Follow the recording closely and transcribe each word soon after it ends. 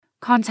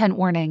Content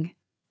warning: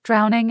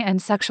 drowning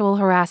and sexual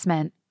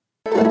harassment.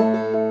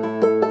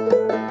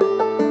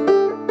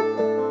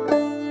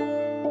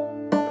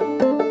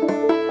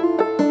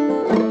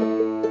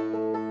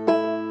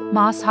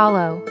 Moss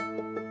Hollow,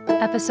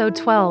 Episode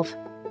 12,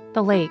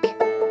 The Lake.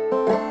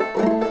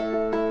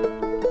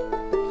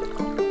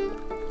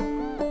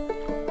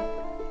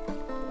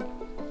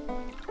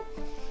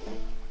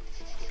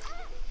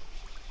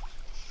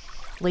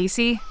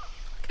 Lacey?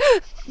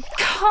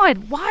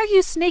 God, why are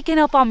you sneaking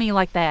up on me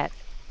like that?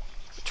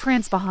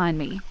 Trent's behind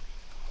me.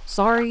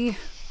 Sorry.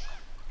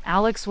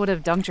 Alex would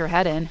have dunked your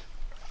head in.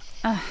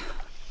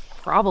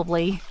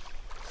 Probably.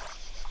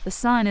 The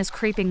sun is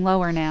creeping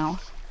lower now,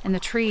 and the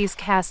trees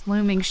cast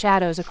looming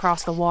shadows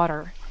across the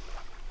water.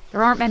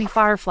 There aren't many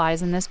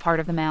fireflies in this part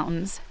of the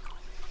mountains.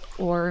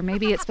 Or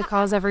maybe it's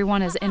because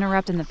everyone is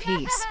interrupting the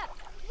peace.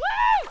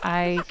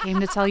 I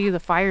came to tell you the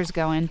fire's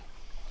going.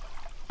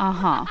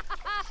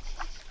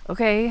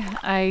 Okay,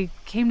 I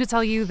came to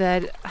tell you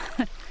that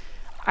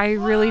I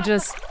really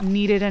just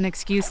needed an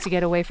excuse to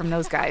get away from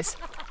those guys.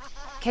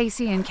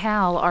 Casey and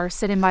Cal are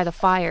sitting by the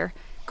fire,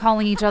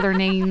 calling each other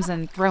names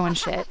and throwing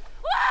shit.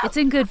 It's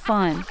in good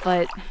fun,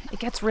 but it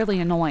gets really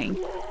annoying.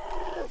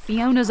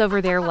 Fiona's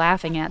over there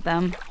laughing at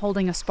them,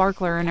 holding a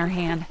sparkler in her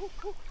hand.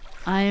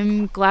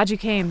 I'm glad you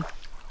came.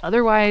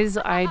 Otherwise,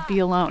 I'd be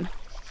alone.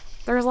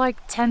 There's like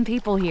 10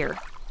 people here.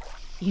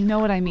 You know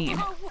what I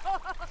mean.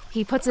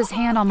 He puts his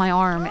hand on my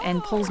arm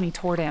and pulls me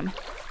toward him.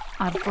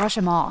 I brush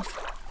him off.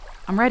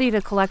 I'm ready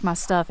to collect my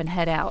stuff and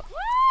head out.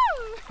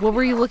 What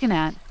were you looking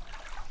at?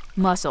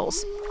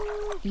 Mussels.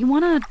 You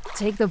want to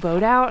take the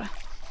boat out?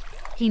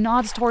 He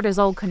nods toward his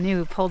old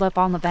canoe pulled up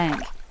on the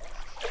bank.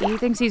 He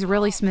thinks he's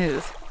really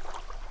smooth.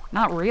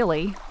 Not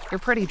really. You're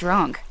pretty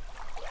drunk.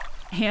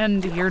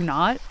 And you're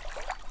not?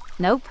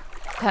 Nope.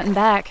 Cutting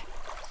back.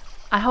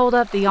 I hold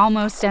up the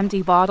almost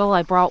empty bottle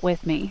I brought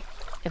with me.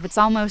 If it's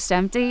almost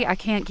empty, I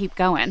can't keep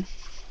going.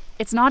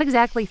 It's not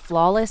exactly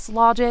flawless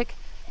logic,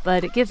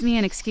 but it gives me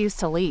an excuse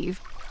to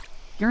leave.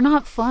 You're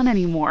not fun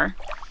anymore.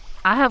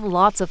 I have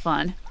lots of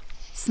fun.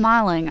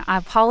 Smiling,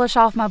 I polish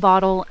off my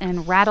bottle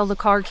and rattle the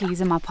car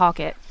keys in my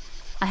pocket.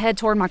 I head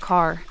toward my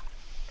car.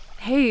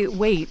 Hey,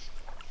 wait.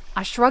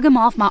 I shrug him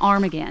off my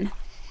arm again.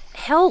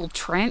 Hell,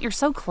 Trent, you're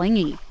so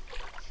clingy.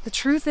 The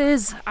truth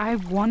is, I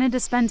wanted to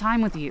spend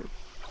time with you.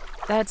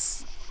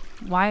 That's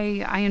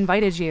why I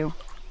invited you.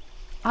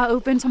 I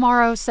open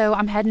tomorrow, so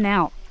I'm heading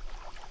out.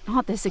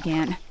 Not this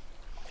again.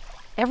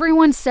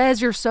 Everyone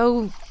says you're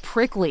so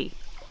prickly.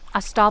 I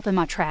stop in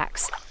my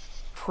tracks.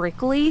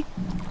 Prickly?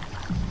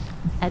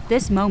 At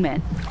this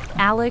moment,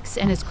 Alex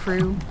and his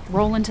crew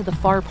roll into the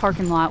far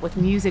parking lot with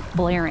music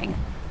blaring.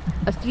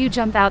 A few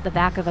jump out the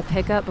back of a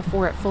pickup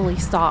before it fully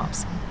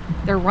stops.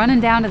 They're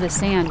running down to the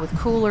sand with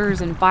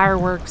coolers and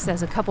fireworks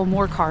as a couple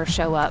more cars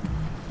show up.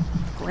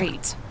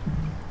 Great.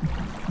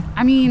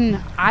 I mean,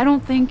 I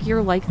don't think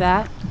you're like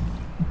that.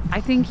 I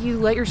think you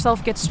let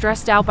yourself get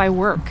stressed out by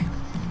work.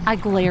 I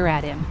glare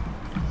at him.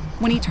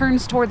 When he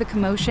turns toward the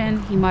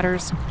commotion, he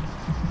mutters,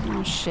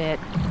 "Oh shit."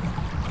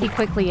 He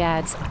quickly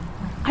adds,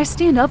 "I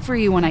stand up for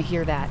you when I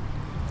hear that.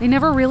 They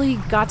never really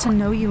got to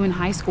know you in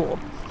high school."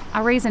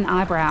 I raise an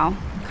eyebrow,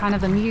 kind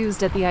of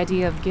amused at the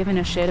idea of giving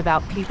a shit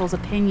about people's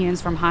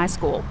opinions from high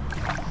school.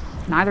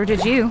 Neither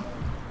did you.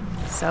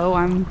 So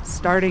I'm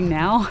starting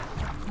now.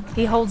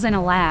 He holds in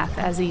a laugh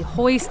as he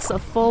hoists a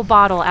full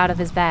bottle out of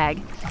his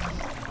bag.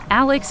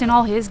 Alex and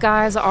all his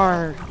guys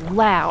are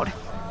loud.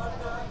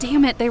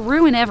 Damn it, they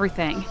ruin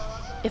everything.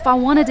 If I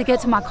wanted to get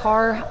to my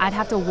car, I'd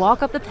have to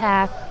walk up the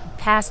path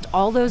past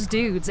all those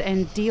dudes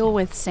and deal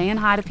with saying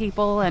hi to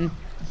people and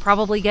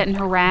probably getting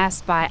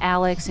harassed by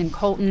Alex and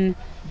Colton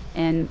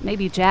and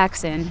maybe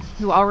Jackson,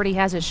 who already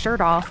has his shirt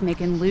off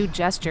making lewd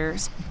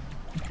gestures.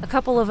 A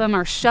couple of them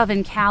are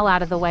shoving Cal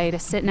out of the way to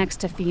sit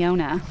next to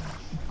Fiona.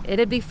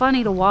 It'd be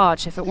funny to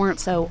watch if it weren't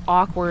so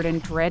awkward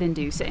and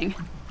dread-inducing.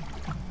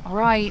 All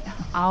right,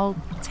 I'll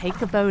take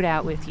the boat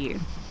out with you.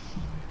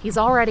 He's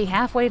already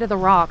halfway to the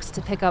rocks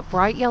to pick up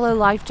bright yellow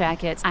life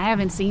jackets I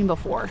haven't seen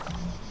before.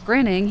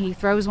 Grinning, he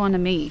throws one to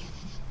me.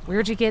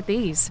 Where'd you get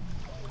these?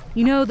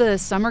 You know the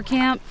summer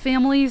camp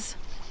families?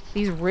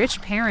 These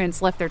rich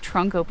parents left their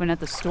trunk open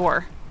at the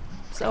store.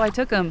 So I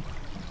took them.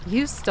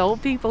 You stole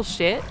people's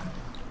shit?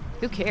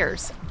 Who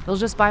cares? They'll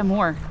just buy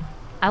more.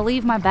 I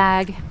leave my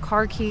bag,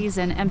 car keys,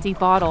 and empty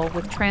bottle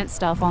with Trent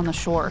stuff on the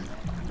shore.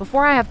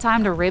 Before I have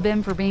time to rib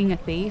him for being a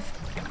thief,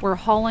 we're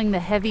hauling the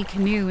heavy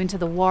canoe into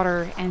the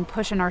water and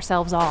pushing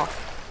ourselves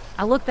off.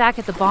 I look back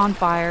at the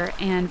bonfire,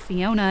 and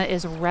Fiona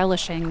is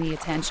relishing the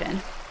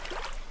attention.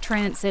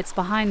 Trent sits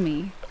behind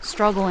me,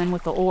 struggling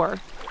with the oar.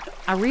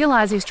 I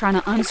realize he's trying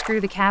to unscrew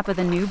the cap of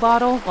the new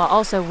bottle while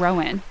also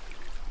rowing.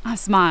 I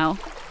smile.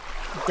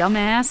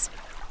 Dumbass.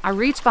 I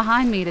reach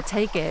behind me to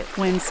take it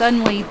when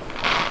suddenly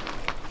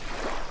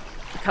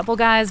a couple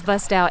guys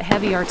bust out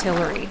heavy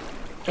artillery.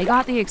 They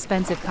got the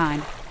expensive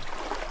kind.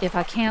 If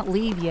I can't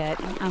leave yet,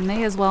 I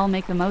may as well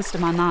make the most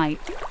of my night.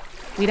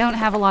 We don't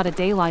have a lot of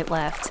daylight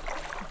left,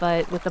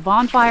 but with the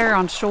bonfire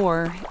on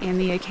shore and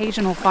the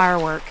occasional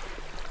firework,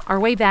 our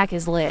way back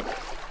is lit.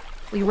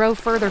 We row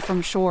further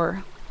from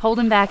shore,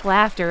 holding back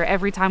laughter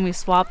every time we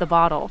swap the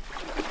bottle.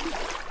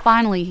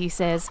 Finally, he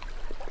says,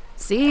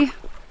 "See?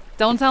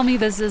 Don't tell me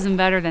this isn't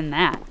better than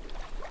that.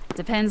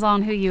 Depends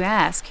on who you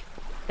ask.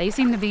 They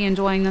seem to be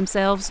enjoying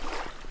themselves."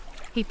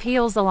 He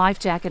peels the life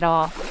jacket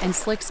off and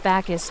slicks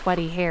back his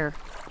sweaty hair.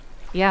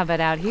 "Yeah, but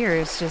out here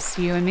it's just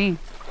you and me."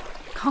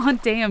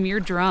 "God damn, you're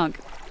drunk.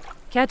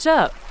 Catch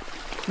up.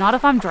 Not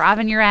if I'm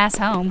driving your ass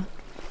home."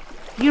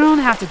 "You don't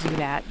have to do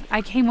that.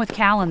 I came with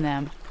Cal and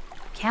them.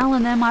 Cal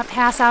and them might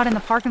pass out in the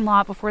parking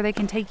lot before they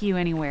can take you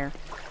anywhere."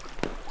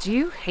 "Do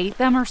you hate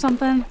them or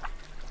something?"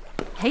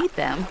 "Hate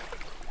them?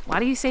 Why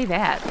do you say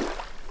that?"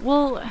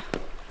 "Well,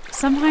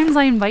 sometimes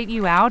I invite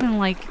you out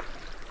and,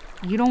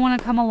 you don't want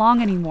to come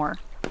along anymore."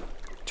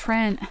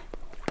 "Trent,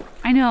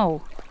 I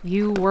know,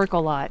 you work a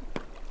lot.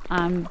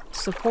 I'm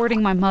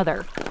supporting my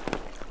mother.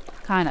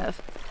 Kind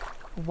of."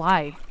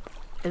 "Why?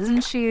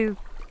 Isn't she..."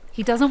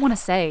 He doesn't want to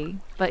say,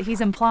 but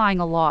he's implying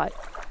a lot.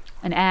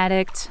 An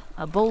addict,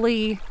 a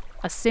bully,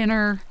 a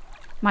sinner.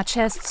 My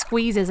chest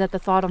squeezes at the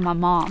thought of my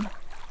mom.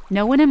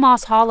 No one in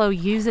Moss Hollow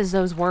uses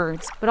those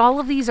words, but all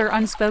of these are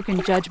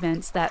unspoken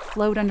judgments that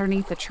float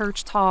underneath the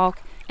church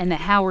talk and the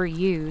how are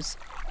yous.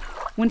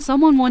 When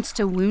someone wants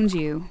to wound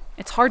you,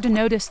 it's hard to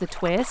notice the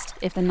twist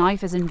if the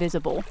knife is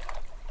invisible.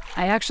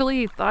 "I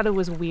actually thought it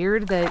was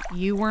weird that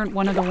you weren't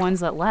one of the ones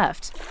that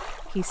left,"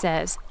 he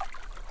says.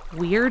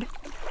 "Weird?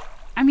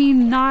 I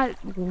mean, not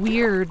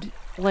weird,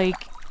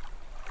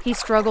 He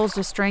struggles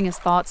to string his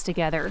thoughts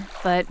together,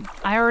 but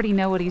I already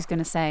know what he's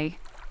gonna say.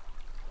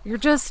 "You're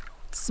just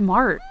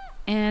smart,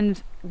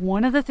 and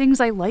one of the things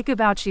I like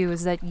about you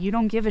is that you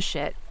don't give a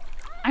shit.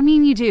 I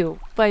mean, you do,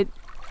 but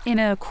in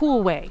a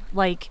cool way,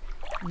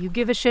 you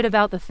give a shit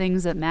about the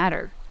things that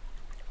matter."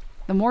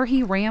 The more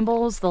he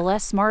rambles, the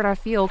less smart I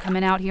feel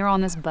coming out here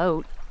on this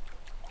boat.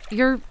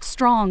 "You're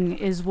strong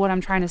is what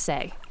I'm trying to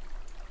say.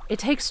 It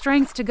takes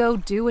strength to go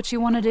do what you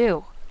want to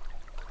do."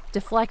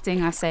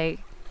 Deflecting, I say,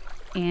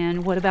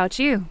 "And what about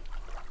you?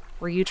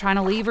 Were you trying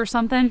to leave or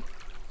something?"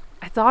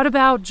 "I thought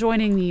about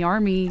joining the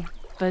army,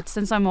 but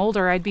since I'm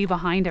older, I'd be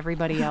behind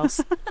everybody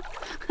else."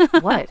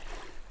 "What?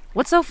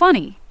 What's so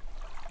funny?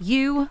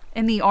 You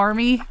in the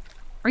army?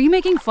 Are you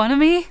making fun of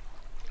me?"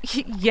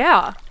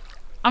 "Yeah.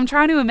 I'm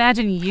trying to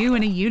imagine you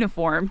in a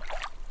uniform."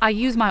 I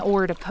use my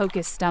oar to poke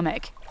his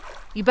stomach.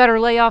 "You better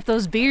lay off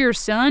those beers,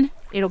 son.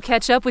 It'll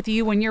catch up with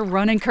you when you're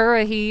running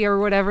Currahee or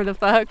whatever the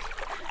fuck."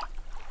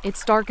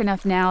 It's dark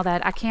enough now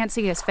that I can't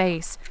see his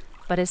face,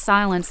 but his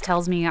silence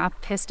tells me I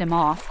pissed him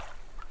off.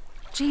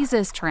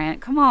 "Jesus,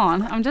 Trent, come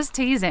on. I'm just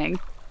teasing.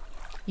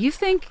 You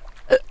think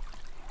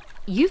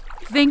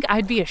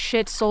I'd be a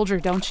shit soldier,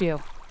 don't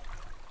you?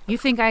 You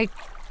think I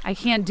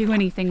can't do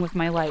anything with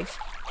my life?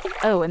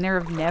 Oh, and there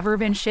have never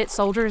been shit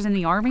soldiers in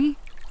the army?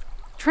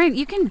 Trent,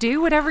 you can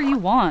do whatever you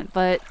want,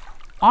 but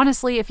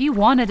honestly, if you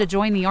wanted to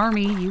join the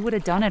army, you would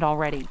have done it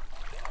already.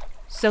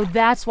 So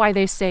that's why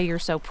they say you're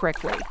so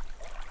prickly."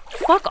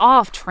 "Fuck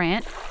off,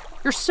 Trent.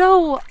 You're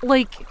so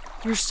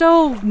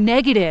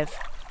negative."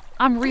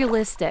 "I'm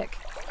realistic."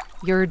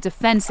 "You're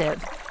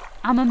defensive."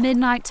 "I'm a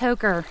midnight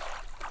toker."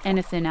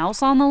 "Anything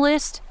else on the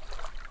list?"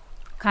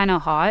 "Kinda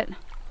hot."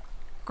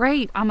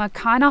 "Great, I'm a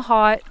kinda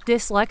hot,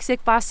 dyslexic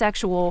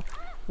bisexual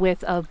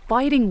with a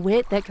biting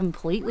wit that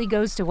completely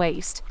goes to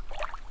waste."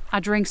 I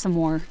drink some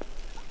more.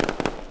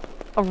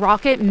 A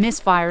rocket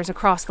misfires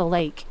across the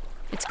lake.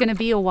 It's gonna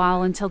be a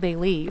while until they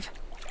leave.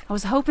 I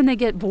was hoping they'd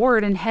get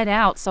bored and head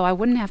out so I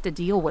wouldn't have to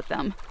deal with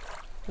them.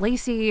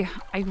 "Lacey,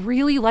 I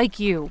really like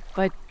you,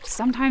 but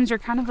sometimes you're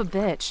kind of a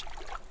bitch."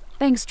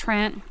 "Thanks,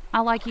 Trent. I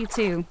like you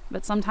too,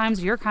 but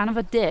sometimes you're kind of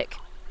a dick."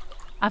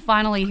 I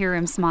finally hear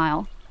him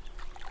smile.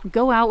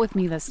 "Go out with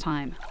me this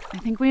time. I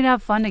think we'd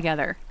have fun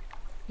together."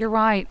 "You're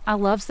right. I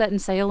love setting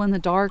sail in the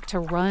dark to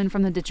run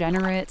from the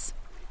degenerates.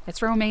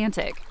 It's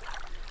romantic."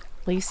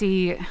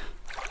 "Lacey..."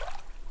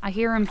 I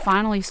hear him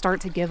finally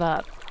start to give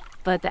up,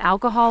 but the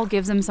alcohol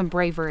gives him some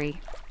bravery.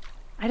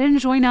 "I didn't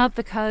join up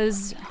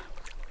because...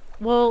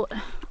 well,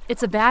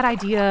 it's a bad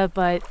idea,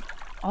 but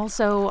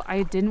also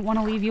I didn't want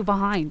to leave you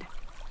behind."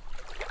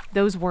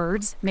 Those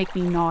words make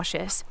me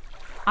nauseous.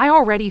 I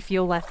already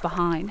feel left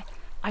behind.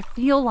 I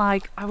feel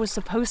like I was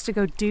supposed to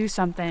go do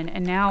something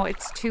and now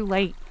it's too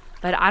late.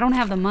 But I don't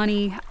have the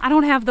money. I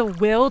don't have the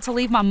will to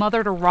leave my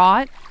mother to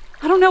rot.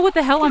 I don't know what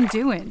the hell I'm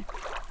doing.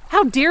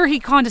 How dare he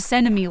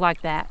condescend to me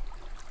like that?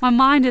 My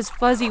mind is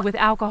fuzzy with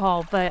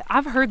alcohol, but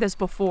I've heard this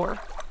before.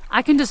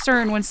 I can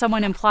discern when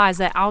someone implies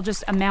that I'll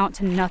just amount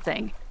to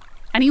nothing.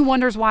 And he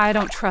wonders why I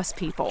don't trust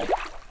people.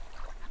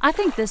 I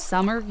think this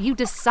summer you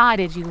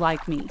decided you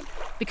like me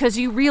because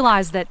you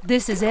realized that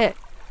this is it.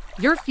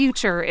 Your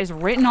future is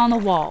written on the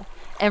wall.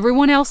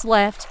 Everyone else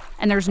left,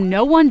 and there's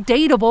no one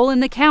dateable in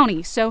the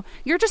county, so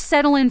you're just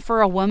settling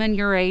for a woman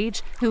your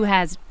age who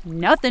has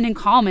nothing in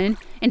common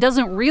and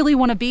doesn't really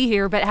want to be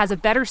here but has a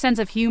better sense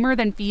of humor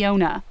than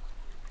Fiona.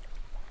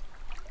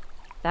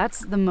 That's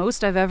the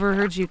most I've ever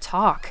heard you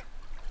talk.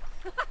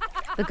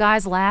 The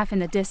guys laugh in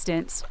the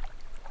distance.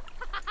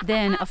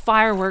 Then a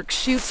firework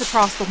shoots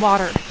across the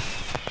water.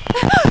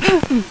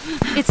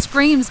 It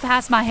screams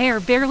past my hair,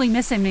 barely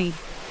missing me.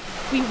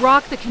 We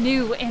rock the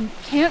canoe and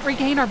can't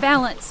regain our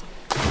balance.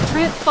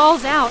 Trent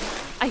falls out.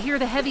 I hear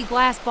the heavy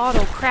glass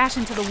bottle crash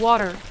into the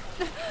water.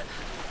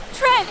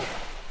 Trent!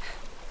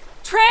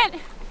 Trent!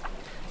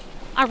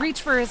 I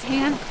reach for his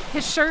hand,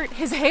 his shirt,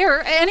 his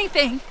hair,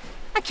 anything.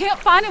 I can't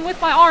find him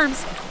with my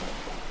arms.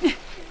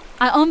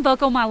 I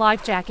unbuckle my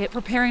life jacket,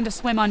 preparing to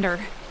swim under.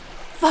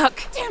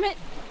 Fuck! Damn it!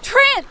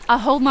 Trent! I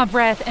hold my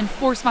breath and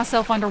force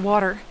myself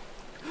underwater.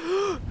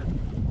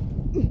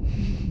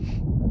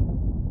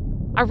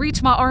 I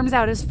reach my arms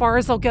out as far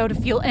as they'll go to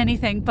feel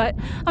anything, but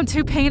I'm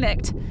too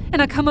panicked,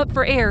 and I come up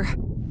for air.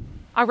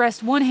 I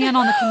rest one hand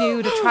on the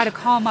canoe to try to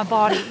calm my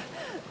body.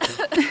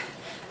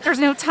 There's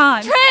no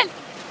time. Trent!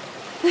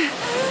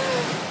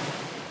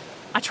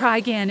 I try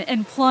again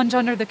and plunge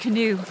under the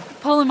canoe,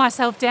 pulling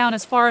myself down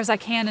as far as I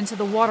can into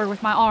the water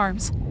with my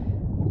arms.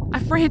 I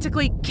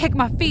frantically kick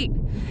my feet.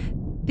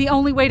 The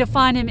only way to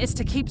find him is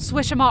to keep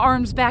swishing my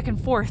arms back and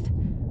forth.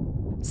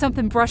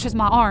 Something brushes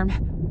my arm.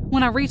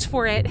 When I reach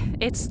for it,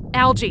 it's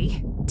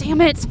algae.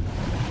 Damn it!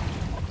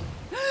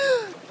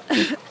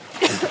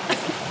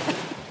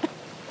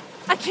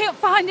 I can't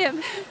find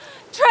him.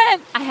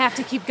 Trent! I have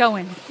to keep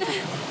going.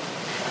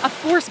 I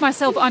force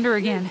myself under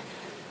again.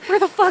 Where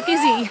the fuck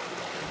is he?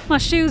 My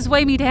shoes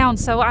weigh me down,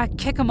 so I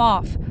kick them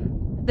off.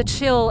 The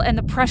chill and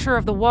the pressure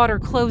of the water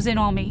close in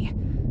on me.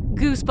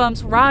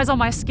 Goosebumps rise on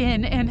my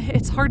skin, and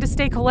it's hard to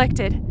stay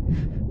collected.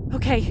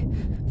 Okay,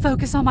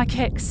 focus on my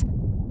kicks.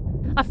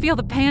 I feel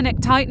the panic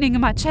tightening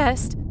in my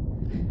chest.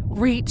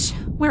 Reach,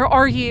 where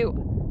are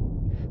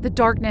you? The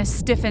darkness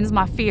stiffens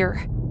my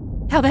fear.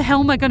 How the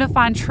hell am I gonna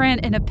find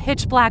Trent in a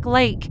pitch black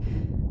lake?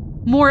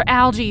 More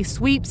algae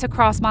sweeps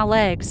across my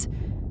legs.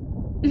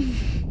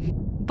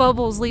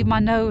 Bubbles leave my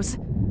nose.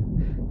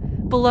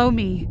 Below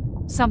me,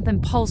 something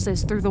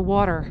pulses through the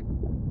water.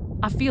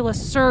 I feel a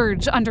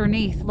surge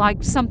underneath,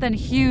 like something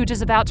huge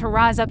is about to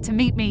rise up to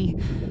meet me.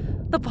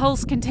 The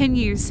pulse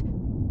continues.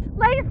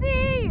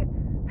 Lacey!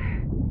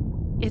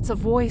 It's a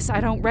voice I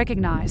don't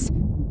recognize.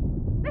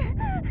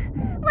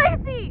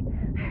 Lacey!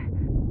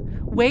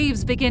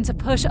 Waves begin to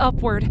push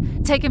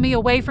upward, taking me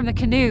away from the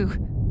canoe.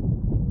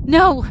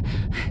 No!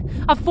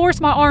 I force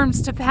my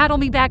arms to paddle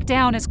me back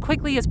down as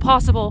quickly as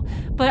possible,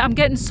 but I'm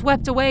getting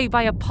swept away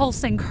by a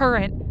pulsing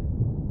current.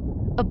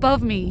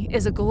 Above me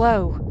is a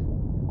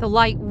glow. The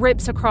light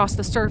rips across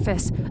the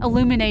surface,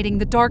 illuminating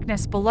the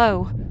darkness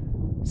below.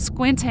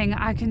 Squinting,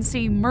 I can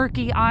see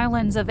murky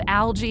islands of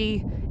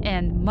algae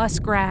and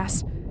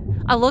muskgrass.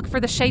 I look for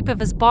the shape of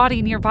his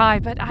body nearby,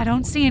 but I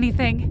don't see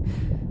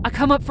anything. I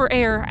come up for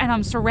air, and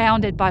I'm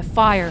surrounded by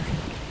fire.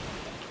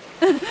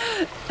 Lacey,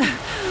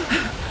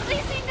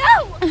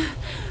 no!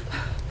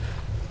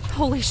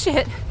 Holy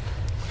shit.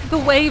 The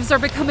waves are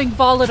becoming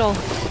volatile.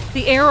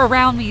 The air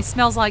around me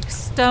smells like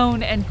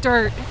stone and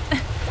dirt.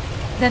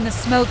 Then the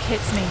smoke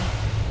hits me.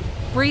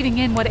 Breathing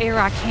in what air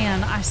I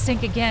can, I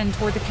sink again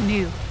toward the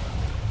canoe.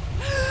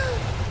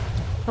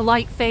 The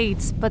light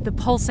fades, but the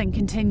pulsing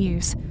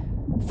continues.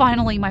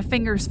 Finally, my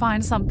fingers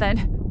find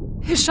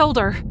something. His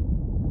shoulder.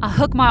 I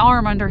hook my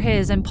arm under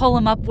his and pull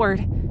him upward.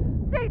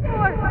 Sator!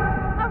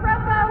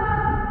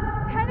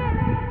 Arumbo!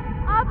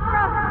 Tenant!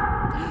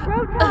 Opera!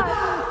 Rota!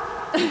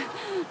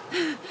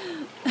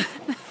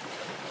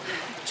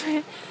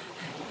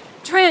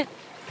 Trent!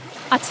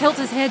 I tilt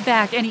his head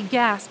back and he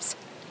gasps.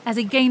 As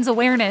he gains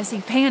awareness,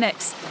 he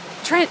panics.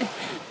 Trent!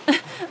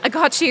 I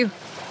got you.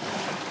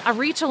 I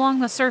reach along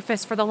the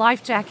surface for the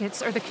life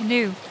jackets or the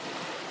canoe.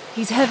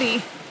 He's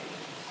heavy.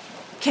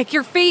 Kick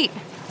your feet.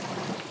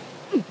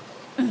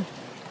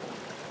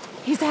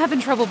 He's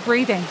having trouble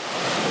breathing.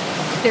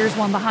 There's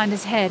one behind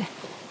his head.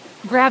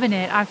 Grabbing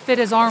it, I fit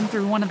his arm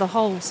through one of the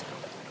holes.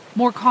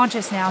 More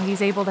conscious now,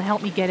 he's able to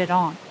help me get it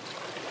on.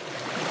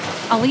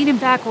 I lean him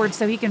backwards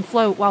so he can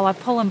float while I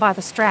pull him by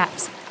the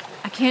straps.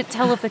 I can't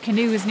tell if the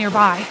canoe is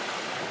nearby.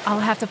 I'll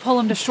have to pull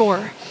him to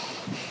shore.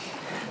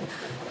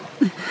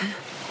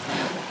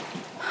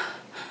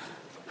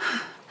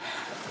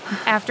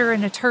 After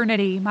an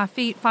eternity, my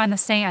feet find the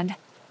sand.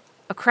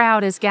 A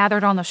crowd is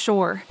gathered on the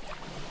shore.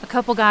 A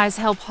couple guys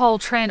help haul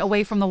Trent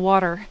away from the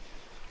water.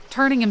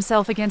 Turning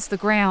himself against the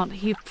ground,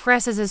 he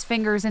presses his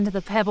fingers into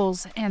the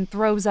pebbles and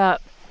throws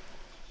up.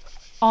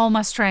 All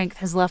my strength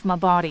has left my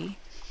body.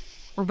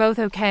 We're both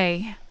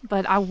okay,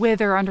 but I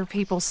wither under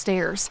people's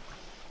stares.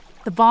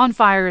 The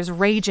bonfire is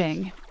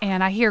raging,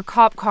 and I hear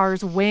cop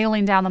cars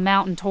wailing down the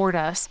mountain toward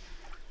us.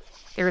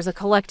 There is a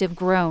collective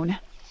groan.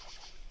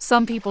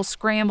 Some people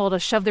scramble to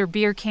shove their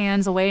beer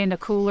cans away into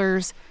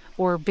coolers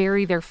or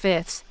bury their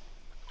fifths.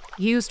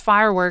 Used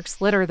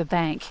fireworks litter the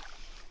bank.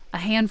 A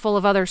handful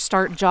of others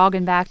start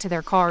jogging back to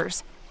their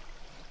cars.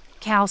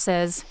 Cal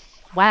says,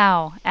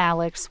 "Wow,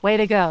 Alex, way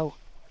to go."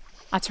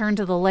 I turn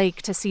to the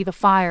lake to see the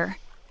fire,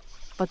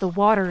 but the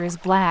water is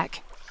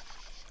black.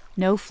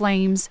 No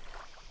flames,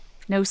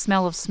 no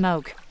smell of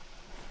smoke.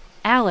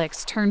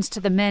 Alex turns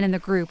to the men in the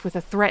group with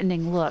a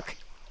threatening look.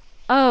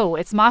 "Oh,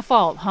 it's my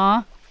fault,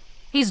 huh?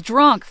 He's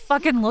drunk,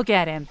 fucking look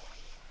at him.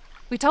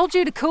 We told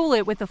you to cool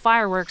it with the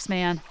fireworks,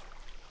 man."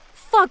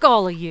 Fuck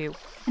all of you.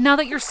 And now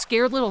that you're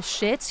scared little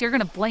shits, you're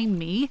gonna blame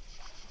me?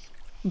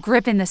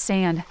 Grip in the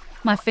sand.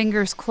 My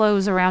fingers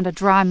close around a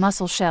dry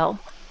mussel shell.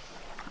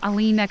 I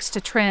lean next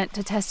to Trent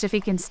to test if he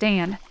can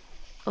stand.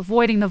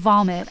 Avoiding the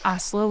vomit, I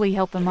slowly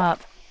help him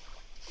up.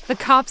 The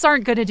cops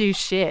aren't gonna do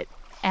shit,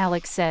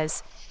 Alex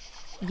says.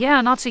 Yeah,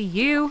 not to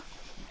you.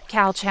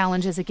 Cal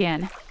challenges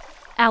again.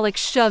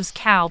 Alex shoves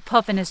Cal,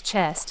 puffing his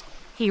chest.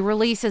 He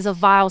releases a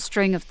vile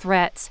string of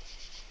threats.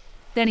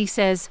 Then he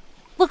says,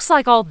 looks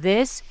like all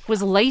this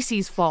was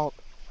Lacey's fault.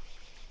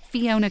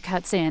 Fiona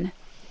cuts in.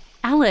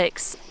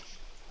 Alex,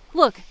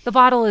 look, the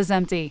bottle is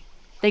empty.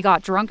 They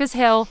got drunk as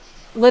hell,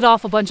 lit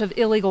off a bunch of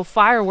illegal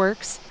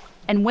fireworks,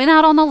 and went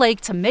out on the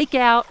lake to make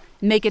out,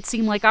 make it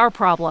seem like our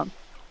problem.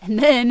 And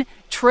then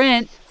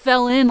Trent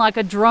fell in like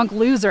a drunk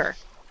loser.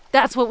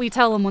 That's what we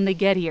tell them when they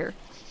get here.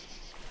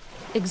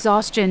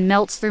 Exhaustion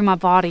melts through my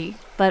body,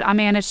 but I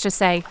manage to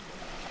say,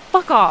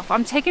 fuck off,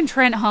 I'm taking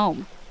Trent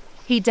home.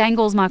 He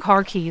dangles my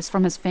car keys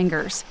from his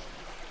fingers.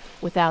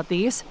 Without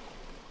these?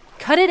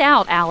 Cut it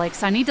out,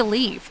 Alex, I need to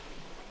leave.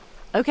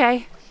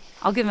 Okay,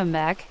 I'll give him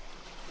back.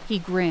 He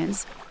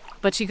grins,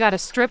 but you gotta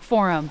strip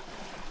for him.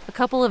 A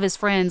couple of his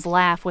friends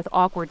laugh with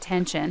awkward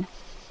tension.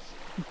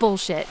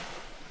 Bullshit.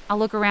 I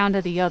look around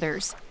at the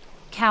others.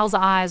 Cal's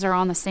eyes are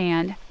on the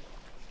sand.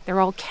 They're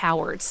all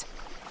cowards.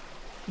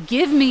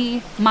 Give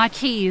me my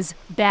keys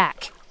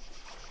back.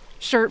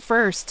 Shirt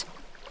first.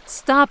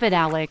 Stop it,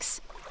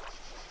 Alex.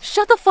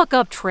 Shut the fuck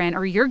up, Trent,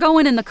 or you're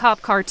going in the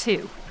cop car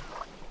too.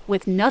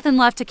 With nothing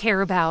left to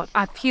care about,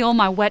 I peel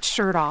my wet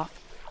shirt off.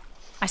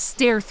 I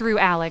stare through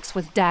Alex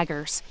with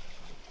daggers.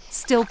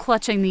 Still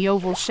clutching the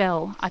oval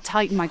shell, I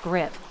tighten my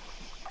grip.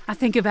 I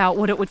think about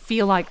what it would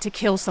feel like to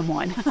kill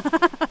someone.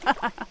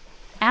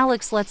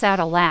 Alex lets out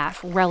a laugh,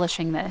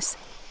 relishing this.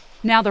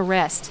 Now the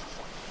rest.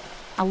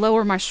 I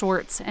lower my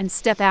shorts and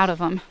step out of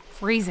them,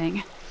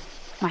 freezing.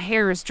 My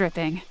hair is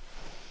dripping.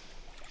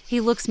 He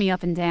looks me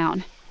up and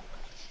down.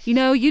 You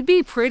know, you'd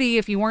be pretty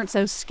if you weren't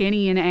so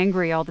skinny and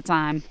angry all the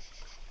time.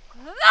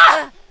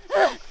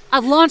 I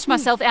launch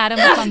myself at him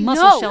with my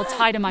muscle shell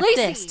tied in my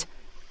fist.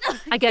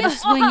 I get a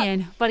swing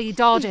in, but he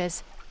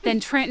dodges. Then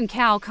Trent and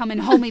Cal come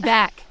and hold me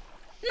back.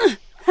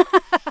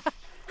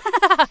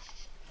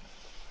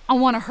 I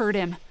want to hurt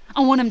him.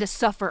 I want him to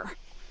suffer.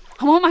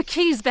 I want my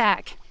keys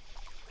back.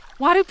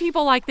 Why do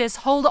people like this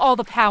hold all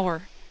the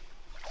power?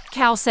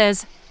 Cal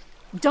says,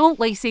 don't,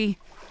 Lacey.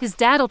 His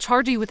dad'll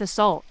charge you with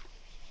assault.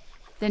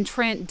 Then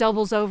Trent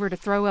doubles over to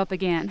throw up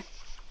again.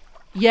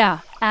 Yeah,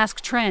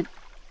 ask Trent.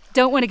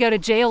 Don't want to go to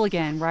jail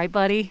again, right,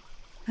 buddy?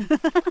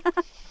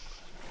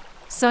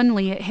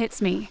 Suddenly it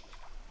hits me.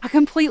 I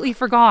completely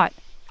forgot.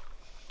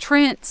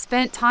 Trent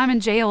spent time in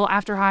jail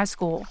after high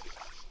school.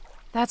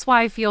 That's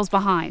why he feels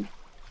behind.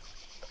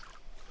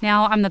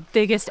 Now I'm the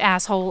biggest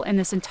asshole in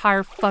this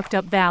entire fucked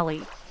up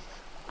valley.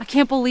 I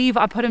can't believe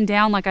I put him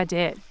down like I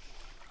did.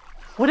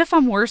 What if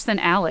I'm worse than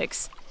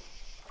Alex?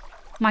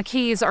 My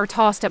keys are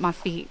tossed at my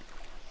feet.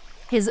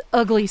 His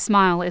ugly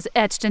smile is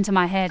etched into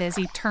my head as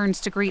he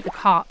turns to greet the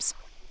cops.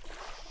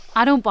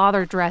 I don't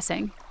bother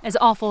dressing, as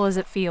awful as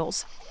it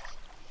feels.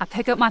 I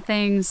pick up my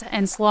things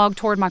and slog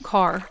toward my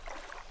car.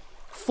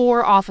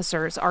 4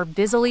 officers are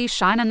busily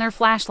shining their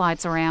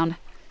flashlights around,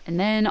 and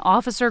then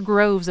Officer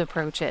Groves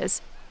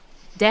approaches.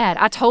 Dad,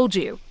 I told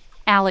you,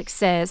 Alex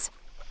says.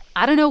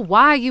 I don't know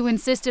why you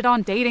insisted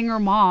on dating her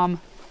mom.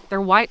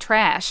 They're white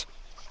trash.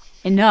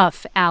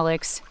 Enough,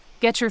 Alex.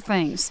 Get your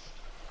things.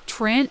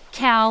 Trent,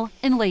 Cal,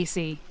 and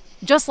Lacey.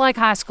 Just like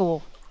high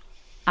school.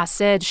 I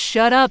said,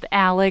 shut up,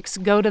 Alex.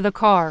 Go to the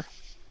car.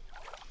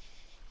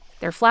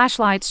 Their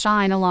flashlights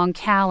shine along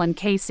Cal and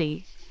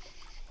Casey.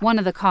 One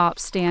of the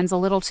cops stands a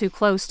little too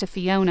close to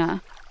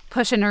Fiona,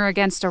 pushing her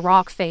against a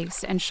rock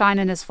face and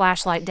shining his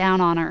flashlight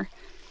down on her.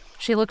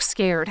 She looks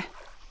scared.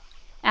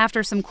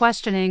 After some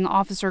questioning,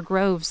 Officer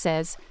Groves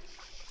says,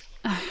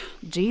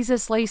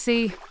 Jesus,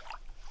 Lacey.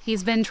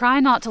 He's been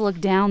trying not to look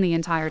down the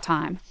entire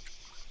time.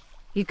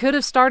 You could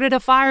have started a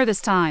fire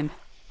this time.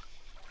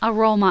 I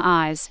roll my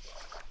eyes.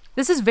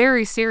 This is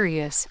very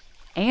serious,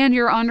 and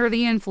you're under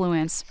the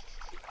influence.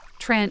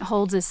 Trent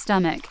holds his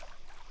stomach.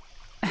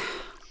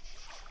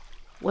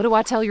 What do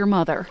I tell your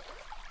mother?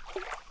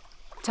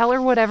 Tell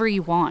her whatever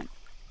you want,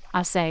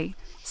 I say,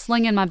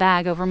 slinging my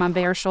bag over my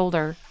bare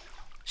shoulder.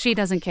 She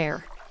doesn't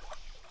care.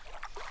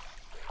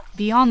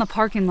 Beyond the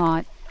parking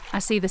lot, I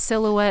see the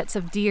silhouettes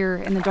of deer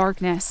in the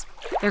darkness,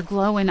 their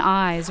glowing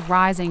eyes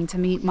rising to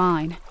meet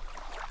mine.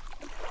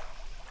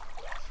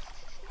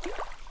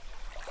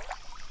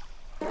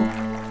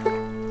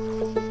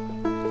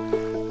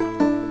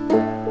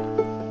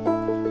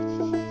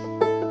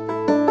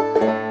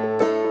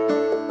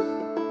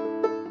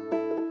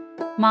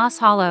 Moss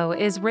Hollow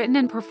is written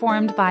and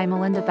performed by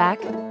Melinda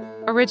Beck.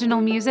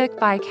 Original music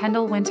by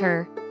Kendall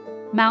Winter.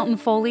 Mountain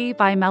Foley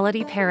by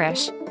Melody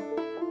Parrish.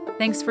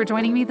 Thanks for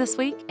joining me this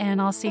week,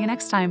 and I'll see you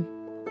next time.